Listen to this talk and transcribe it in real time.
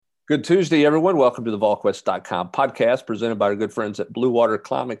Good Tuesday, everyone. Welcome to the VolQuest.com podcast presented by our good friends at Blue Water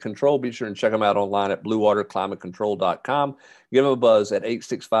Climate Control. Be sure and check them out online at bluewaterclimatecontrol.com. Give them a buzz at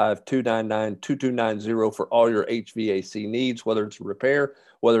 865-299-2290 for all your HVAC needs, whether it's a repair,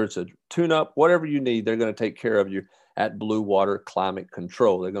 whether it's a tune-up, whatever you need, they're going to take care of you at Blue Water Climate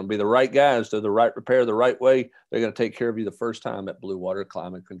Control. They're going to be the right guys, do the right repair the right way. They're going to take care of you the first time at Blue Water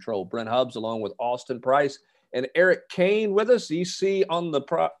Climate Control. Brent Hubbs along with Austin Price and Eric Kane with us. EC on the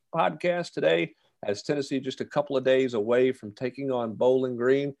podcast today as Tennessee just a couple of days away from taking on Bowling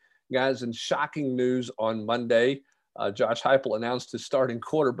Green. Guys, in shocking news on Monday, Josh Heupel announced his starting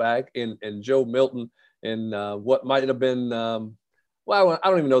quarterback in Joe Milton in what might have been, well, I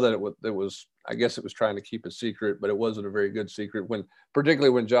don't even know that it was, I guess it was trying to keep a secret, but it wasn't a very good secret, particularly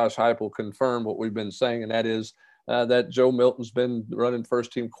when Josh Heupel confirmed what we've been saying, and that is that Joe Milton's been running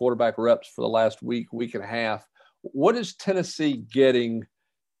first-team quarterback reps for the last week and a half. What is Tennessee getting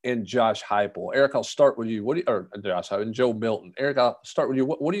in Josh Heupel? Eric, I'll start with you. And Joe Milton. Eric, I'll start with you.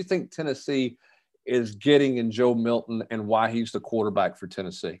 What do you think Tennessee is getting in Joe Milton and why he's the quarterback for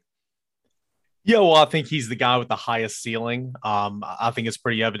Tennessee? Yeah, well, I think he's the guy with the highest ceiling. I think it's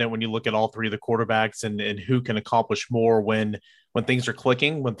pretty evident when you look at all three of the quarterbacks and who can accomplish more when things are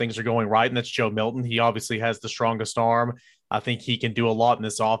clicking, when things are going right, and that's Joe Milton. He obviously has the strongest arm. I think he can do a lot in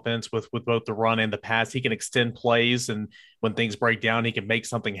this offense with both the run and the pass. He can extend plays, and when things break down, he can make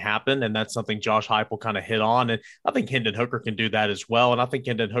something happen, and that's something Josh Heupel kind of hit on. And I think Hendon Hooker can do that as well. And I think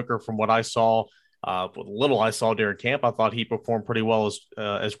Hendon Hooker, from what I saw, what little I saw during camp, I thought he performed pretty well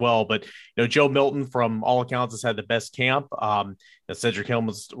as well. But Joe Milton, from all accounts, has had the best camp. Cedric Hill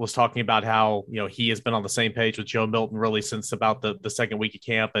was talking about how he has been on the same page with Joe Milton really since about the second week of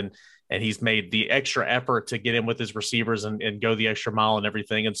camp, and he's made the extra effort to get in with his receivers and go the extra mile and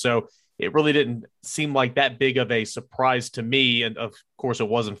everything. And so it really didn't seem like that big of a surprise to me. And of course it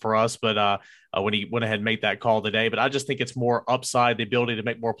wasn't for us, but when he went ahead and made that call today, but I just think it's more upside, the ability to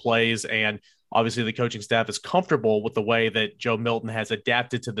make more plays. And obviously the coaching staff is comfortable with the way that Joe Milton has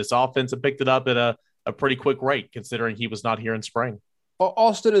adapted to this offense and picked it up at a pretty quick rate, considering he was not here in spring. Well,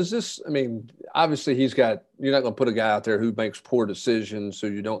 Austin, obviously you're not going to put a guy out there who makes poor decisions, who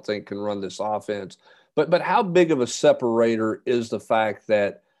you don't think can run this offense. But how big of a separator is the fact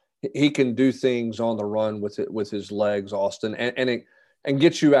that he can do things on the run with his legs, Austin, and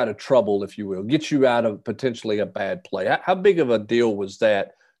get you out of trouble, if you will, get you out of potentially a bad play? How big of a deal was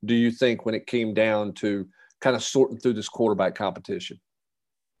that, do you think, when it came down to kind of sorting through this quarterback competition?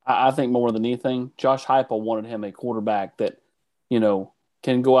 I think more than anything, Josh Heupel wanted him a quarterback that,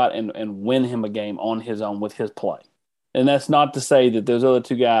 can go out and win him a game on his own with his play. And that's not to say that those other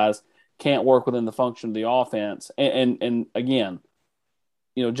two guys can't work within the function of the offense. And again,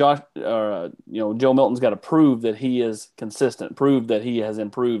 Joe Milton's got to prove that he is consistent, prove that he has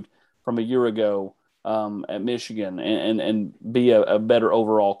improved from a year ago at Michigan and be a better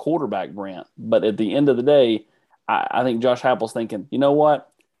overall quarterback, Brent. But at the end of the day, I think Josh Heupel's thinking, you know what?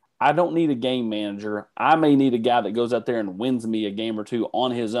 I don't need a game manager. I may need a guy that goes out there and wins me a game or two on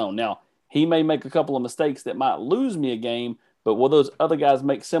his own. Now, he may make a couple of mistakes that might lose me a game, but will those other guys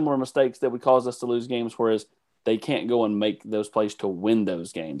make similar mistakes that would cause us to lose games, whereas they can't go and make those plays to win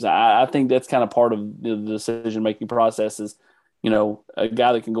those games? I think that's kind of part of the decision-making process is, a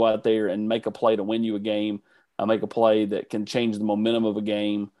guy that can go out there and make a play to win you a game, make a play that can change the momentum of a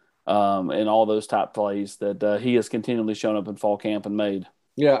game, and all those type plays that he has continually shown up in fall camp and made.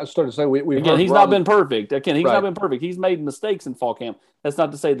 Yeah, I started to say we again. He's not been perfect. Again, he's not been perfect. He's made mistakes in fall camp. That's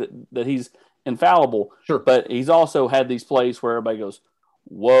not to say that he's infallible. Sure, but he's also had these plays where everybody goes,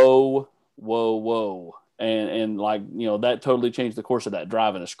 "Whoa, whoa, whoa," and that totally changed the course of that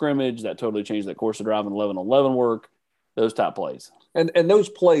drive in a scrimmage. That totally changed the course of driving 11-on-11 work. Those type plays. And those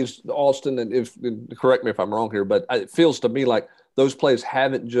plays, Austin, and correct me if I'm wrong here, but it feels to me like those plays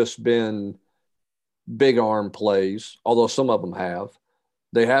haven't just been big arm plays, although some of them have.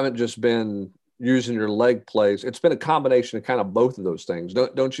 They haven't just been using your leg plays. It's been a combination of kind of both of those things.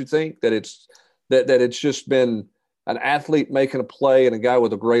 Don't you think that it's just been an athlete making a play and a guy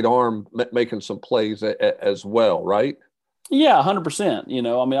with a great arm making some plays as well, right? Yeah, 100%.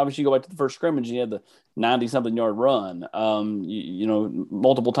 Obviously you go back to the first scrimmage, he had the 90-something yard run.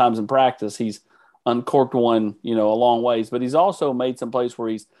 Multiple times in practice, he's uncorked one, a long ways, but he's also made some plays where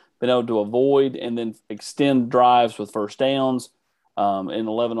he's been able to avoid and then extend drives with first downs. In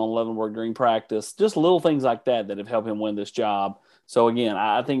 11-on-11 work during practice, just little things like that have helped him win this job. So again,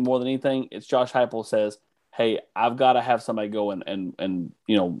 I think more than anything, it's Josh Heupel says, hey, I've got to have somebody go and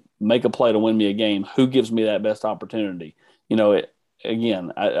make a play to win me a game. Who gives me that best opportunity? I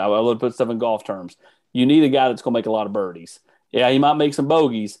would put stuff in golf terms. You need a guy that's going to make a lot of birdies. Yeah, he might make some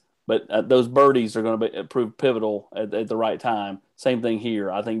bogeys, But those birdies are going to prove pivotal at the right time. Same thing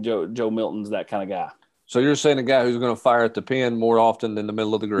here. I think Joe Milton's that kind of guy. So you're saying a guy who's going to fire at the pin more often than the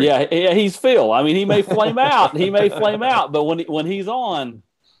middle of the green? Yeah, he's Phil. I mean, he may flame out. But when he's on,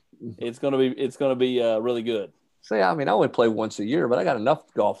 it's going to be really good. See, I mean, I only play once a year, but I got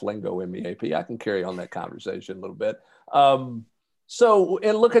enough golf lingo in me, AP. I can carry on that conversation a little bit. So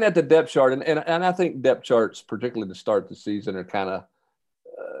in looking at the depth chart, and I think depth charts, particularly to start the season, are kind of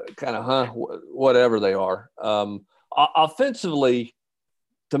whatever they are. Offensively,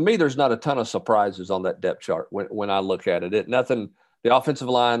 to me, there's not a ton of surprises on that depth chart when I look at it. Nothing. The offensive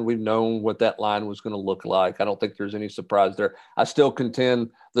line, we've known what that line was going to look like. I don't think there's any surprise there. I still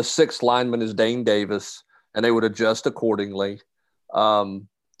contend the sixth lineman is Dane Davis, and they would adjust accordingly. The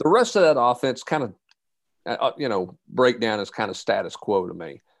rest of that offense kind of, breakdown is kind of status quo to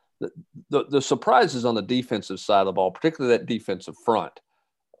me. The surprises on the defensive side of the ball, particularly that defensive front.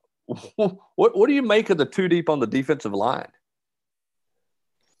 What do you make of the two deep on the defensive line?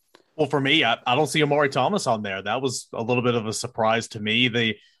 Well, for me, I don't see Amari Thomas on there. That was a little bit of a surprise to me.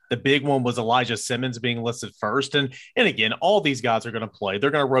 The big one was Elijah Simmons being listed first. And again, all these guys are going to play.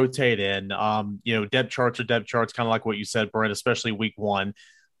 They're going to rotate in. Depth charts are depth charts, kind of like what you said, Brent, especially week one.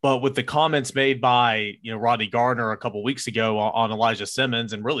 But with the comments made by, Rodney Gardner a couple of weeks ago on Elijah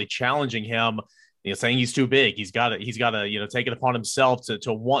Simmons and really challenging him, saying he's too big. He's got to, take it upon himself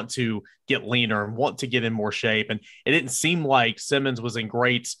to want to get leaner and want to get in more shape. And it didn't seem like Simmons was in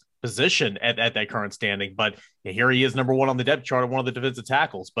great position at that current standing, but here he is, number one on the depth chart, one of the defensive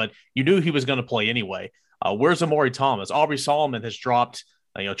tackles, but you knew he was going to play anyway. Where's Amari Thomas? Aubrey Solomon has dropped,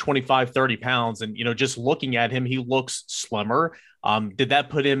 25, 30 pounds. And, just looking at him, he looks slimmer. Did that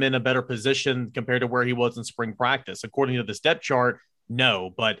put him in a better position compared to where he was in spring practice? According to this depth chart,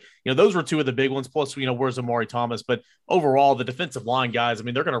 no, but those were two of the big ones. Plus, where's Amari Thomas? But overall, the defensive line guys, I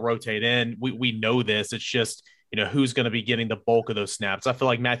mean, they're going to rotate in. We know this. It's just, who's going to be getting the bulk of those snaps. I feel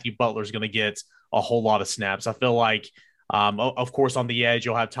like Matthew Butler is going to get a whole lot of snaps. I feel like, of course, on the edge,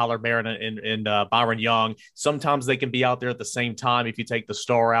 you'll have Tyler Barron and Byron Young. Sometimes they can be out there at the same time if you take the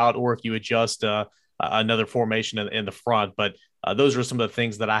star out or if you adjust another formation in the front. But those are some of the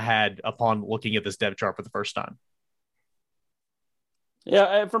things that I had upon looking at this depth chart for the first time.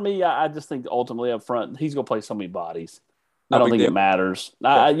 Yeah, for me, I just think ultimately up front, he's going to play so many bodies. I don't think it matters.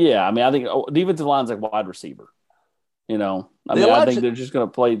 I think defensive line's like wide receiver. I think they're just going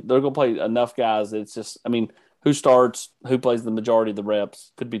to play. They're going to play enough guys. It's just, who starts, who plays the majority of the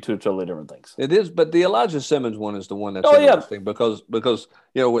reps could be two totally different things. It is, but the Elijah Simmons one is the one that's interesting because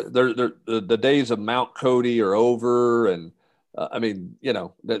the days of Mount Cody are over, and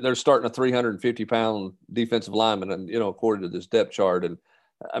they're starting a 350-pound defensive lineman, and according to this depth chart, and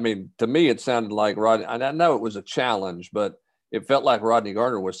to me it sounded like Rodney. And I know it was a challenge, but it felt like Rodney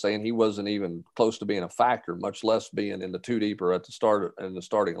Gardner was saying he wasn't even close to being a factor, much less being in the two deep or at the start in the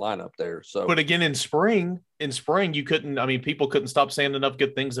starting lineup there. So, but again, in spring, you couldn't. People couldn't stop saying enough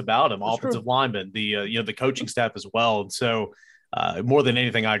good things about him. That's offensive lineman, the coaching staff as well. And so, more than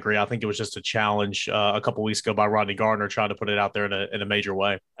anything, I agree. I think it was just a challenge a couple weeks ago by Rodney Gardner trying to put it out there in a major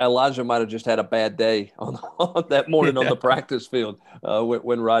way. Elijah might have just had a bad day on that morning on the practice field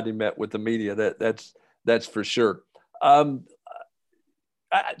when Rodney met with the media. That's for sure.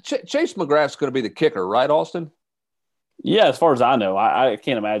 Chase McGrath's going to be the kicker, right, Austin? Yeah, as far as I know, I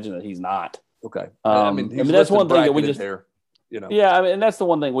can't imagine that he's not. Okay. That's one thing that we just there, Yeah, and that's the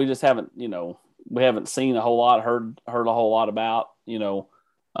one thing we just haven't, we haven't seen a whole lot, heard a whole lot about, this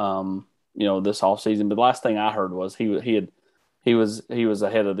offseason. But the last thing I heard was he was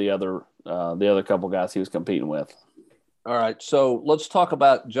ahead of the other couple guys he was competing with. All right, so let's talk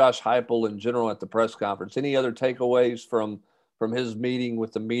about Josh Heupel in general at the press conference. Any other takeaways from his meeting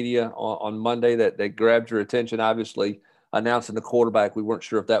with the media on Monday that grabbed your attention? Obviously, announcing the quarterback, we weren't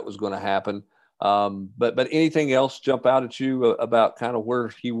sure if that was going to happen. But anything else jump out at you about kind of where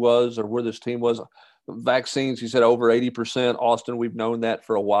he was or where this team was? Vaccines, he said over 80%. Austin, we've known that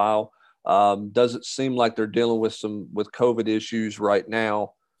for a while. Does it seem like they're dealing with COVID issues right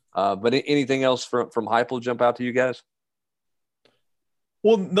now? But anything else from Heupel jump out to you guys?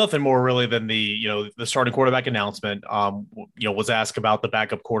 Well, nothing more really than the starting quarterback announcement. Was asked about the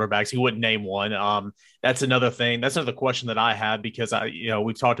backup quarterbacks. He wouldn't name one. That's another thing. That's another question that I have because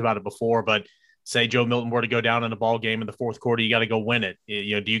we've talked about it before. But say Joe Milton were to go down in a ball game in the fourth quarter, you got to go win it.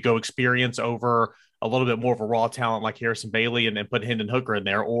 Do you go experience over a little bit more of a raw talent like Harrison Bailey and put Hendon Hooker in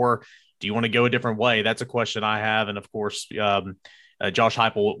there, or do you want to go a different way? That's a question I have, and of course. Josh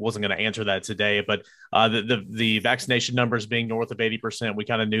Heupel wasn't going to answer that today, but the vaccination numbers being north of 80%, we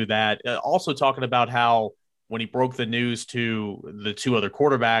kind of knew that. Also talking about how when he broke the news to the two other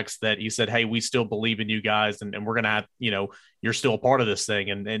quarterbacks that he said, hey, we still believe in you guys and we're going to have, you're still a part of this thing,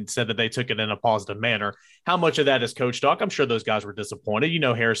 and said that they took it in a positive manner. How much of that is coach talk? I'm sure those guys were disappointed.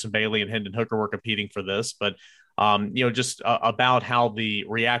 Harrison Bailey and Hendon Hooker were competing for this, but just about how the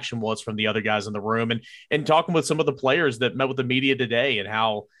reaction was from the other guys in the room, and talking with some of the players that met with the media today, and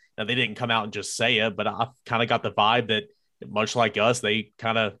how they didn't come out and just say it, but I kind of got the vibe that much like us, they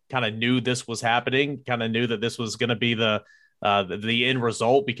kind of knew this was happening, kind of knew that this was going to be the end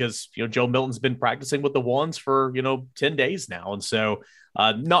result, because Joe Milton's been practicing with the ones for 10 days now, and so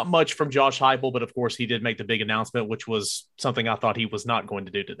not much from Josh Heupel, but of course he did make the big announcement, which was something I thought he was not going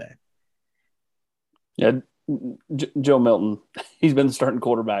to do today. Yeah, Joe Milton, he's been the starting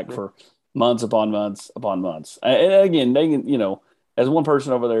quarterback for months upon months upon months, and again, they as one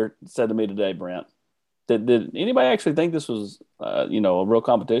person over there said to me today, Brent, did anybody actually think this was, a real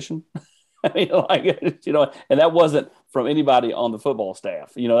competition? I mean, and that wasn't from anybody on the football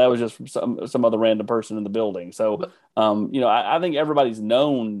staff. That was just from some other random person in the building. So, I think everybody's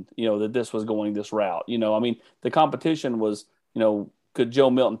known, that this was going this route. I mean, the competition was, could Joe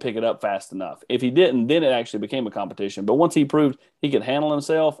Milton pick it up fast enough? If he didn't, then it actually became a competition. But once he proved he could handle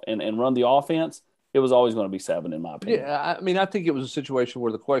himself and run the offense, it was always going to be 7, in my opinion. Yeah, I mean, I think it was a situation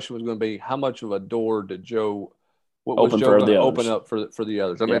where the question was going to be, how much of a door did Joe open up for the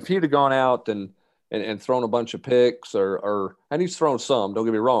others? I mean, if he'd have gone out and thrown a bunch of picks, and he's thrown some, don't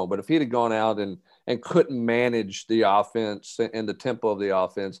get me wrong, but if he'd have gone out and couldn't manage the offense and the tempo of the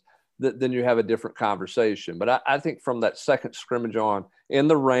offense, then you have a different conversation. But I think from that second scrimmage on, in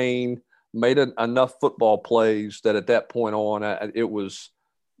the rain, made enough football plays that at that point on, it was –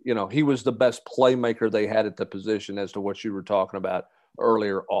 he was the best playmaker they had at the position, as to what you were talking about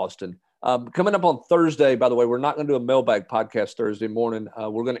earlier, Austin. Coming up on Thursday, by the way, we're not going to do a mailbag podcast Thursday morning.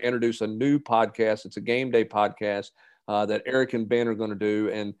 We're going to introduce a new podcast. It's a game day podcast that Eric and Ben are going to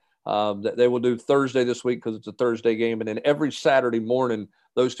do. And that they will do Thursday this week because it's a Thursday game. And then every Saturday morning,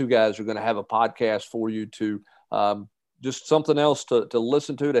 those two guys are going to have a podcast for you to just something else to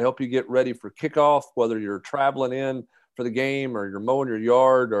listen to help you get ready for kickoff, whether you're traveling in for the game or you're mowing your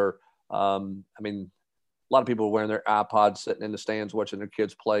yard, or a lot of people are wearing their iPods sitting in the stands watching their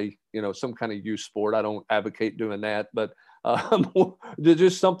kids play, some kind of youth sport. I don't advocate doing that, but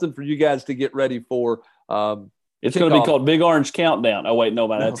just something for you guys to get ready for. It's going to be called Big Orange Countdown. Oh, wait, no,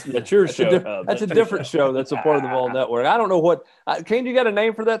 man, that's your show. That's a different show. That's a part of the Ball Network. I don't know what Kane, you got a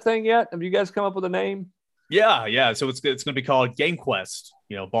name for that thing yet? Have you guys come up with a name? Yeah. So it's going to be called Game Quest,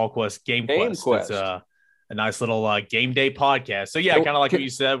 Ball Quest, Game Quest. It's a nice little game day podcast. So yeah, kind of like what you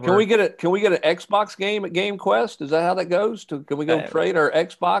said. Can we get an Xbox game at Game Quest? Is that how that goes? Can we go trade our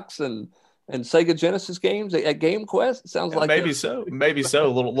Xbox and Sega Genesis games at Game Quest? It sounds like maybe so. A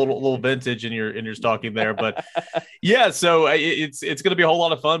little vintage in your talking there, but yeah. So it's going to be a whole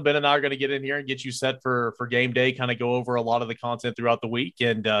lot of fun. Ben and I are going to get in here and get you set for game day. Kind of go over a lot of the content throughout the week,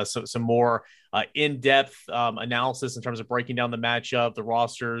 and some more in-depth analysis in terms of breaking down the matchup, the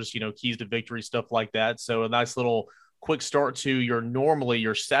rosters, keys to victory, stuff like that. So a nice little quick start to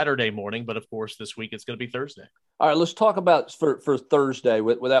your Saturday morning, but of course this week it's going to be Thursday. All right, let's talk about for Thursday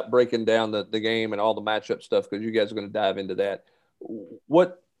without breaking down the game and all the matchup stuff, because you guys are going to dive into that.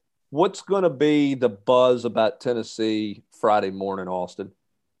 What's going to be the buzz about Tennessee Friday morning, Austin?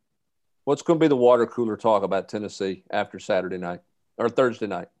 What's going to be the water cooler talk about Tennessee after Saturday night or Thursday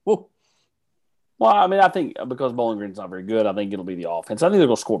night? Woo. Well, I mean, I think because Bowling Green's not very good, I think it'll be the offense. I think they're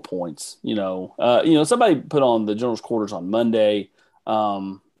going to score points. Somebody put on the General's Quarters on Monday,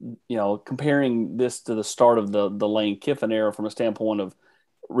 comparing this to the start of the Lane Kiffin era from a standpoint of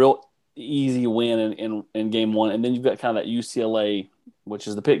real easy win in game one. And then you've got kind of that UCLA, which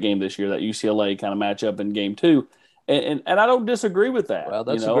is the Pitt game this year, that UCLA kind of matchup in game two. And I don't disagree with that. Well,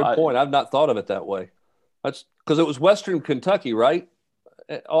 that's a good point. I've not thought of it that way. That's because it was Western Kentucky, right?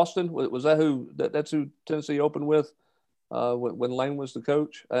 Austin, was that that's who Tennessee opened with when Lane was the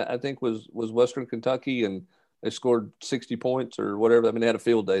coach? I think was Western Kentucky, and they scored 60 points or whatever. I mean, they had a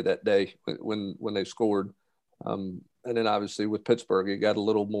field day that day when they scored. And then obviously with Pittsburgh, it got a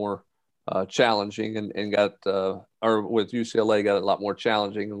little more challenging and got or with UCLA got a lot more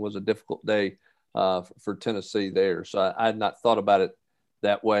challenging, and was a difficult day for Tennessee there. So I had not thought about it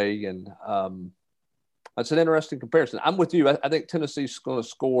that way. And that's an interesting comparison. I'm with you. I think Tennessee's going to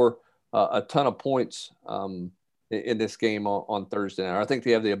score a ton of points in this game on Thursday night. I think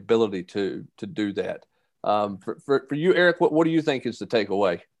they have the ability to do that. For you, Eric, what do you think is the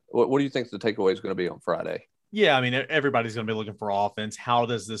takeaway? What do you think the takeaway is going to be on Friday? Yeah, I mean, everybody's going to be looking for offense. How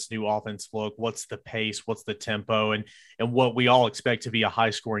does this new offense look? What's the pace? What's the tempo? And what we all expect to be a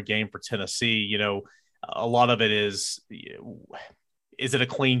high-scoring game for Tennessee. a lot of it is it a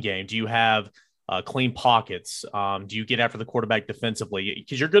clean game? Do you have clean pockets? Do you get after the quarterback defensively?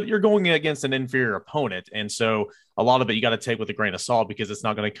 Because you're going against an inferior opponent, and so a lot of it you got to take with a grain of salt because it's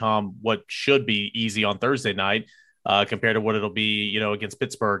not going to come what should be easy on Thursday night compared to what it'll be, against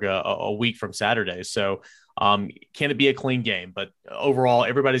Pittsburgh a week from Saturday. So can it be a clean game? But overall,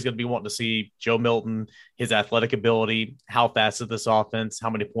 everybody's going to be wanting to see Joe Milton, his athletic ability, how fast is this offense, how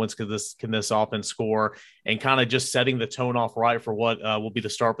many points can this offense score, and kind of just setting the tone off right for what will be the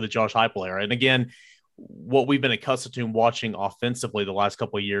start for the Josh Heupel era. And again, what we've been accustomed to watching offensively the last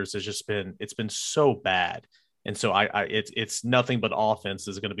couple of years has just been so bad. And so it's nothing but offense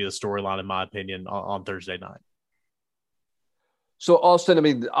is going to be the storyline, in my opinion, on Thursday night. So Austin, I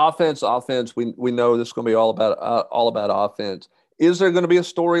mean, the offense. We know this is going to be all about offense. Is there going to be a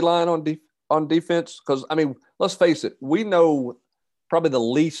storyline on defense? Because I mean, let's face it, we know probably the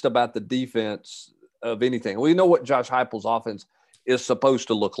least about the defense of anything. We know what Josh Heupel's offense is supposed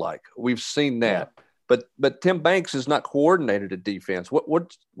to look like. We've seen that, but Tim Banks is not coordinated at defense. What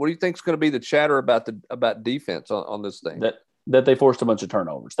do you think is going to be the chatter about defense on this thing? That they forced a bunch of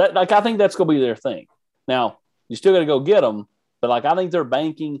turnovers. I think that's going to be their thing. Now you still got to go get them. But, I think they're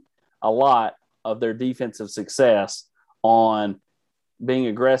banking a lot of their defensive success on being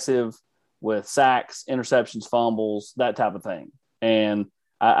aggressive with sacks, interceptions, fumbles, that type of thing. And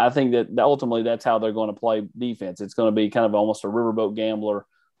I think that ultimately that's how they're going to play defense. It's going to be kind of almost a riverboat gambler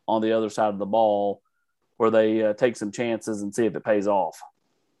on the other side of the ball where they take some chances and see if it pays off.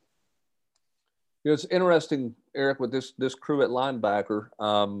 It's interesting, Eric, with this crew at linebacker,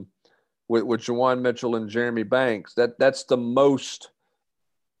 with Juwan Mitchell and Jeremy Banks, that's the most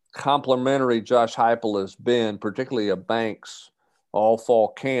complimentary Josh Heupel has been, particularly a Banks all fall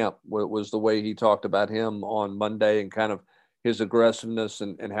camp. Was the way he talked about him on Monday and kind of his aggressiveness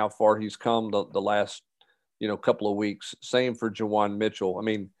and how far he's come the last couple of weeks. Same for Juwan Mitchell. I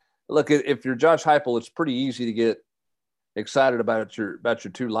mean, look, if you're Josh Heupel, it's pretty easy to get excited about your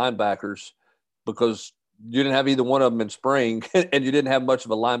two linebackers because you didn't have either one of them in spring and you didn't have much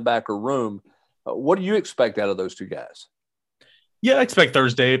of a linebacker room. What do you expect out of those two guys? Yeah, I expect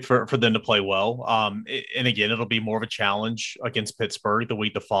Thursday for them to play well. And again, it'll be more of a challenge against Pittsburgh the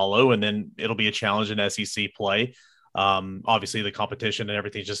week to follow, and then it'll be a challenge in SEC play. Obviously, the competition and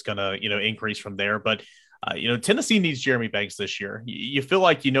everything's just going to, increase from there. But, Tennessee needs Jeremy Banks this year. You feel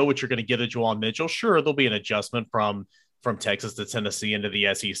like you know what you're going to get at Juwan Mitchell. Sure, there'll be an adjustment from Texas to Tennessee into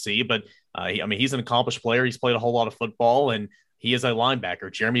the SEC. But, he's an accomplished player. He's played a whole lot of football, and he is a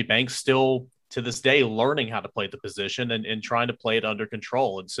linebacker. Jeremy Banks still, to this day, learning how to play the position and trying to play it under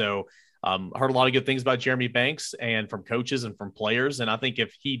control. And so heard a lot of good things about Jeremy Banks and from coaches and from players. And I think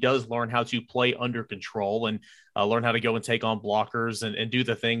if he does learn how to play under control and learn how to go and take on blockers and do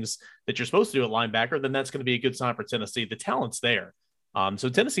the things that you're supposed to do at linebacker, then that's going to be a good sign for Tennessee. The talent's there. So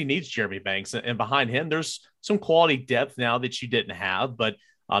Tennessee needs Jeremy Banks, and behind him, there's some quality depth now that you didn't have. But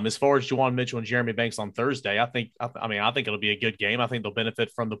as far as Juwan Mitchell and Jeremy Banks on Thursday, I think it'll be a good game. I think they'll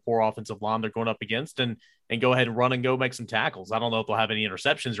benefit from the poor offensive line they're going up against and go ahead and run and go make some tackles. I don't know if they'll have any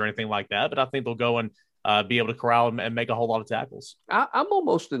interceptions or anything like that, but I think they'll go and be able to corral and make a whole lot of tackles. I'm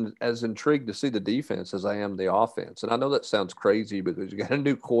almost as intrigued to see the defense as I am the offense. And I know that sounds crazy because you got a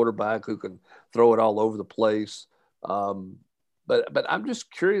new quarterback who can throw it all over the place. But I'm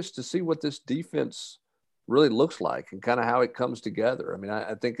just curious to see what this defense really looks like and kind of how it comes together. I mean,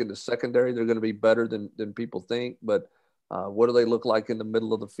 I think in the secondary, they're going to be better than people think, but what do they look like in the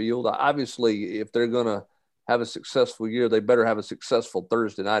middle of the field? Obviously, if they're going to have a successful year, they better have a successful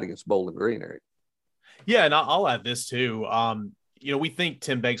Thursday night against Bowling Green, Eric. Yeah, and I'll add this too. We think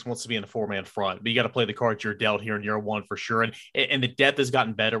Tim Banks wants to be in the four-man front, but you got to play the cards you're dealt here in year one for sure. And the depth has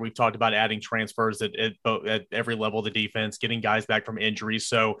gotten better. We've talked about adding transfers at every level of the defense, getting guys back from injuries.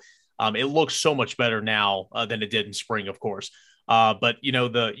 So it looks so much better now than it did in spring, of course. But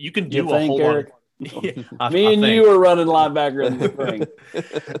you can do a whole lot. Me and you were running linebacker in the spring,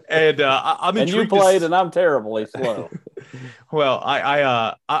 and I'm intrigued. And you played, and I'm terribly slow. Well,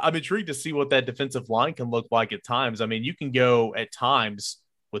 I'm intrigued to see what that defensive line can look like at times. I mean, you can go at times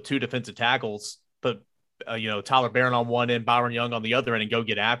with two defensive tackles, but Tyler Barron on one end, Byron Young on the other end, and go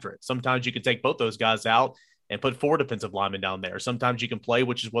get after it. Sometimes you can take both those guys out and put four defensive linemen down there. Sometimes you can play,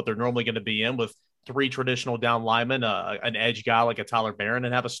 which is what they're normally going to be in, with three traditional down linemen, an edge guy like a Tyler Barron,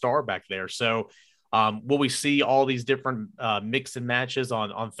 and have a star back there. So will we see all these different mix and matches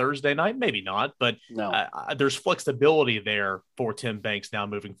on Thursday night? Maybe not, but no. There's flexibility there for Tim Banks now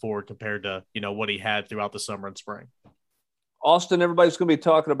moving forward compared to what he had throughout the summer and spring. Austin, everybody's going to be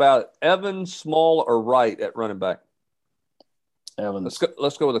talking about Evans, Small, or Wright at running back. Evans.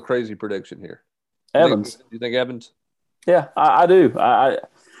 Let's go with a crazy prediction here. Evans. You think Evans? Yeah, I do.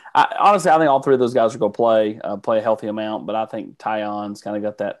 Honestly, I think all three of those guys are going to play a healthy amount, but I think Tyon's kind of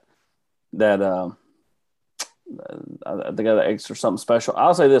got that they got that extra something special.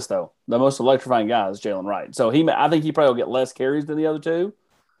 I'll say this though: the most electrifying guy is Jalen Wright. So I think he probably will get less carries than the other two,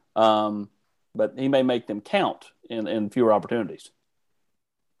 but he may make them count in fewer opportunities.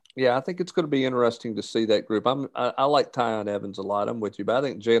 Yeah, I think it's going to be interesting to see that group. I like Tyon Evans a lot. I'm with you, but I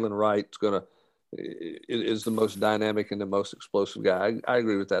think Jalen Wright's is the most dynamic and the most explosive guy. I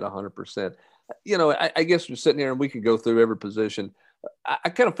agree with that 100%. You know, I guess we're sitting here and we could go through every position. I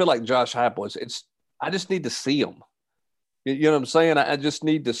kind of feel like Josh Heupel. I just need to see him. You know what I'm saying? I just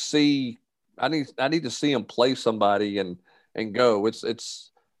need to see. I need to see him play somebody and go. I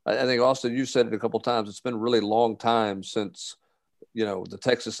think Austin, you said it a couple of times. It's been a really long time since, you know, the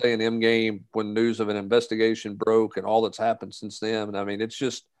Texas A&M game when news of an investigation broke and all that's happened since then. And I mean,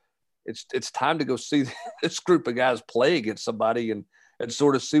 it's time to go see this group of guys play against somebody and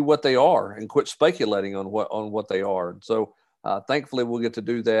sort of see what they are and quit speculating on what they are. And so thankfully we'll get to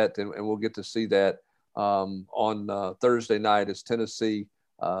do that and we'll get to see that on Thursday night as Tennessee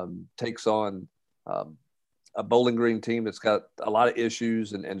takes on a Bowling Green team that's got a lot of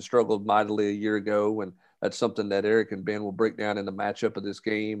issues and struggled mightily a year ago. And that's something that Eric and Ben will break down in the matchup of this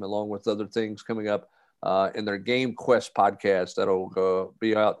game, along with other things coming up in their Game Quest podcast that'll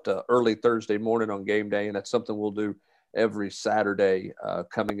be out early Thursday morning on game day. And that's something we'll do every Saturday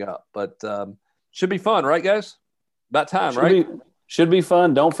coming up. But should be fun, right, guys? About time, right? Should be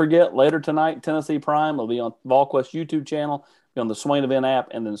fun. Don't forget, later tonight, Tennessee Prime will be on VolQuest YouTube channel, be on the Swain Event app,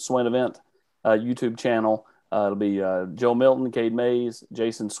 and then the Swain Event YouTube channel. It'll be Joe Milton, Cade Mays,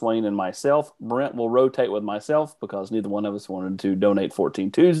 Jason Swain, and myself. Brent will rotate with myself because neither one of us wanted to donate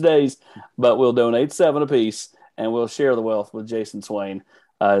 14 Tuesdays, but we'll donate 7 apiece, and we'll share the wealth with Jason Swain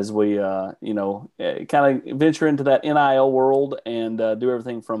as we, kind of venture into that NIL world and do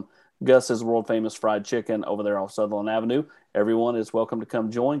everything from Gus's world-famous fried chicken over there off Sutherland Avenue. Everyone is welcome to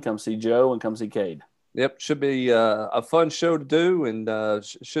come join, come see Joe, and come see Cade. Yep, should be a fun show to do and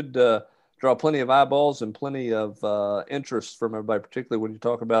should draw plenty of eyeballs and plenty of interest from everybody, particularly when you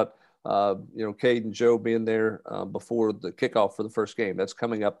talk about, Cade and Joe being there before the kickoff for the first game. That's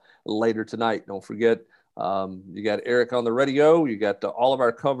coming up later tonight. Don't forget, you got Eric on the radio. You got all of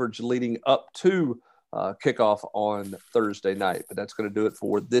our coverage leading up to kickoff on Thursday night. But that's going to do it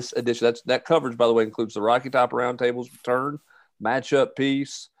for this edition. That coverage, by the way, includes the Rocky Top Roundtable's return, matchup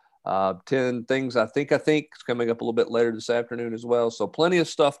piece, 10 things I think it's coming up a little bit later this afternoon as well. So plenty of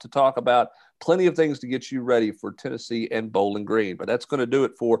stuff to talk about, plenty of things to get you ready for Tennessee and Bowling Green. But that's going to do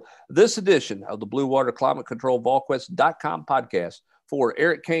it for this edition of the Blue Water Climate Control VolQuest.com podcast. For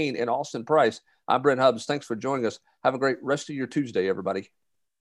Eric Kane and Austin Price, I'm Brent Hubbs. Thanks for joining us. Have a great rest of your Tuesday, everybody.